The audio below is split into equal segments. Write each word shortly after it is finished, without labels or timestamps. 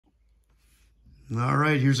All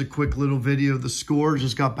right, here's a quick little video of the score.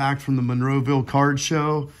 Just got back from the Monroeville Card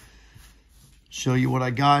Show. Show you what I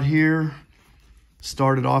got here.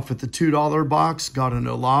 Started off with the $2 box. Got an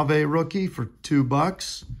Olave rookie for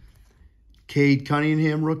 $2. Cade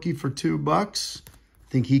Cunningham rookie for $2.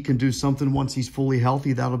 Think he can do something once he's fully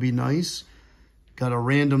healthy. That'll be nice. Got a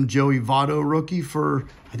random Joey Votto rookie for,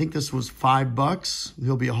 I think this was $5.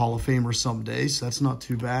 He'll be a Hall of Famer someday, so that's not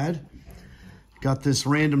too bad. Got this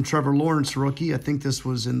random Trevor Lawrence rookie. I think this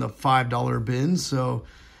was in the $5 bin, so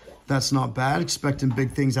that's not bad. Expecting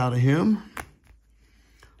big things out of him.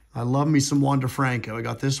 I love me some Wander Franco. I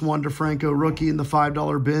got this Wander Franco rookie in the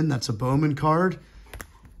 $5 bin. That's a Bowman card.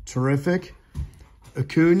 Terrific.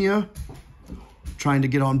 Acuna. Trying to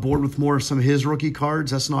get on board with more of some of his rookie cards.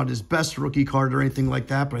 That's not his best rookie card or anything like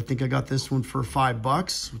that, but I think I got this one for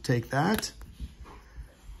 $5. We'll take that.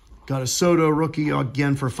 Got a Soto rookie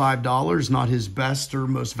again for $5. Not his best or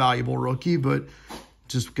most valuable rookie, but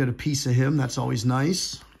just get a piece of him. That's always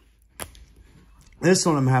nice. This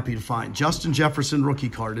one I'm happy to find. Justin Jefferson rookie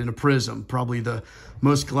card in a prism. Probably the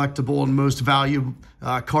most collectible and most value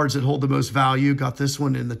cards that hold the most value. Got this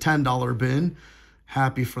one in the $10 bin.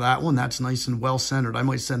 Happy for that one. That's nice and well-centered. I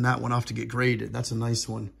might send that one off to get graded. That's a nice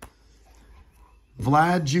one.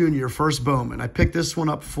 Vlad Jr., first Bowman. I picked this one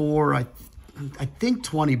up for, I think,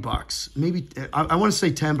 $20. Maybe, I want to say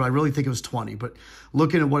 10, but I really think it was 20. But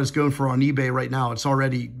looking at what it's going for on eBay right now, it's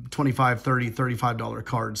already $25, $30, $35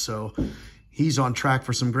 cards. So he's on track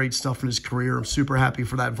for some great stuff in his career. I'm super happy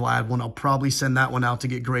for that Vlad one. I'll probably send that one out to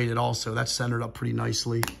get graded also. That's centered up pretty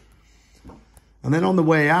nicely. And then on the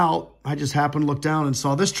way out, I just happened to look down and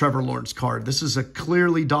saw this Trevor Lawrence card. This is a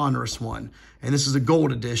clearly Donruss one. And this is a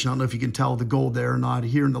gold edition. I don't know if you can tell the gold there or not.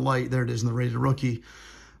 Here in the light, there it is in the rated rookie.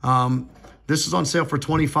 This is on sale for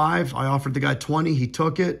 $25. I offered the guy $20. He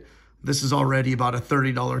took it. This is already about a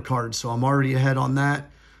 $30 card, so I'm already ahead on that.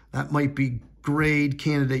 That might be grade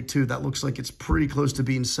candidate too. That looks like it's pretty close to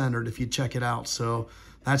being centered if you check it out. So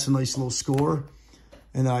that's a nice little score.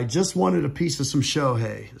 And I just wanted a piece of some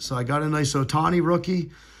Shohei. So I got a nice Ohtani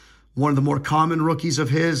rookie, one of the more common rookies of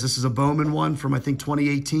his. This is a Bowman one from, I think,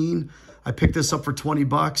 2018. I picked this up for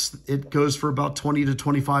 $20. It goes for about 20 to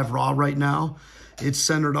 25 raw right now. It's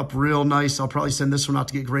centered up real nice. I'll probably send this one out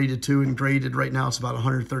to get graded too. And graded right now, it's about a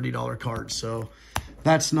 $130 card. So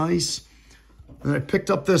that's nice. And I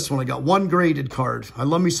picked up this one. I got one graded card. I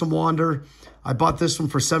love me some Wander. I bought this one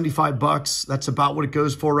for $75. That's about what it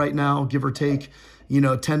goes for right now, give or take, you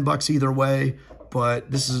know, $10 either way.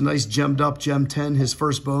 But this is a nice gemmed up Gem 10, his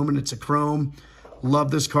first Bowman. It's a chrome.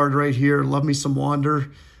 Love this card right here. Love me some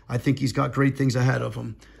Wander. I think he's got great things ahead of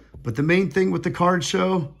him. But the main thing with the card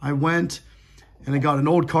show, I went and I got an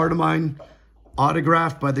old card of mine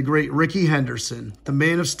autographed by the great Ricky Henderson, the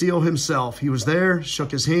man of steel himself. He was there, shook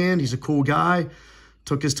his hand. He's a cool guy.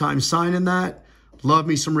 Took his time signing that. Love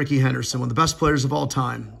me some Ricky Henderson, one of the best players of all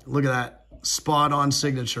time. Look at that. Spot on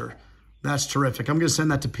signature. That's terrific. I'm going to send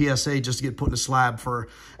that to PSA just to get put in a slab for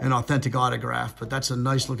an authentic autograph, but that's a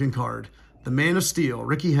nice looking card. The man of steel,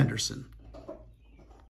 Ricky Henderson.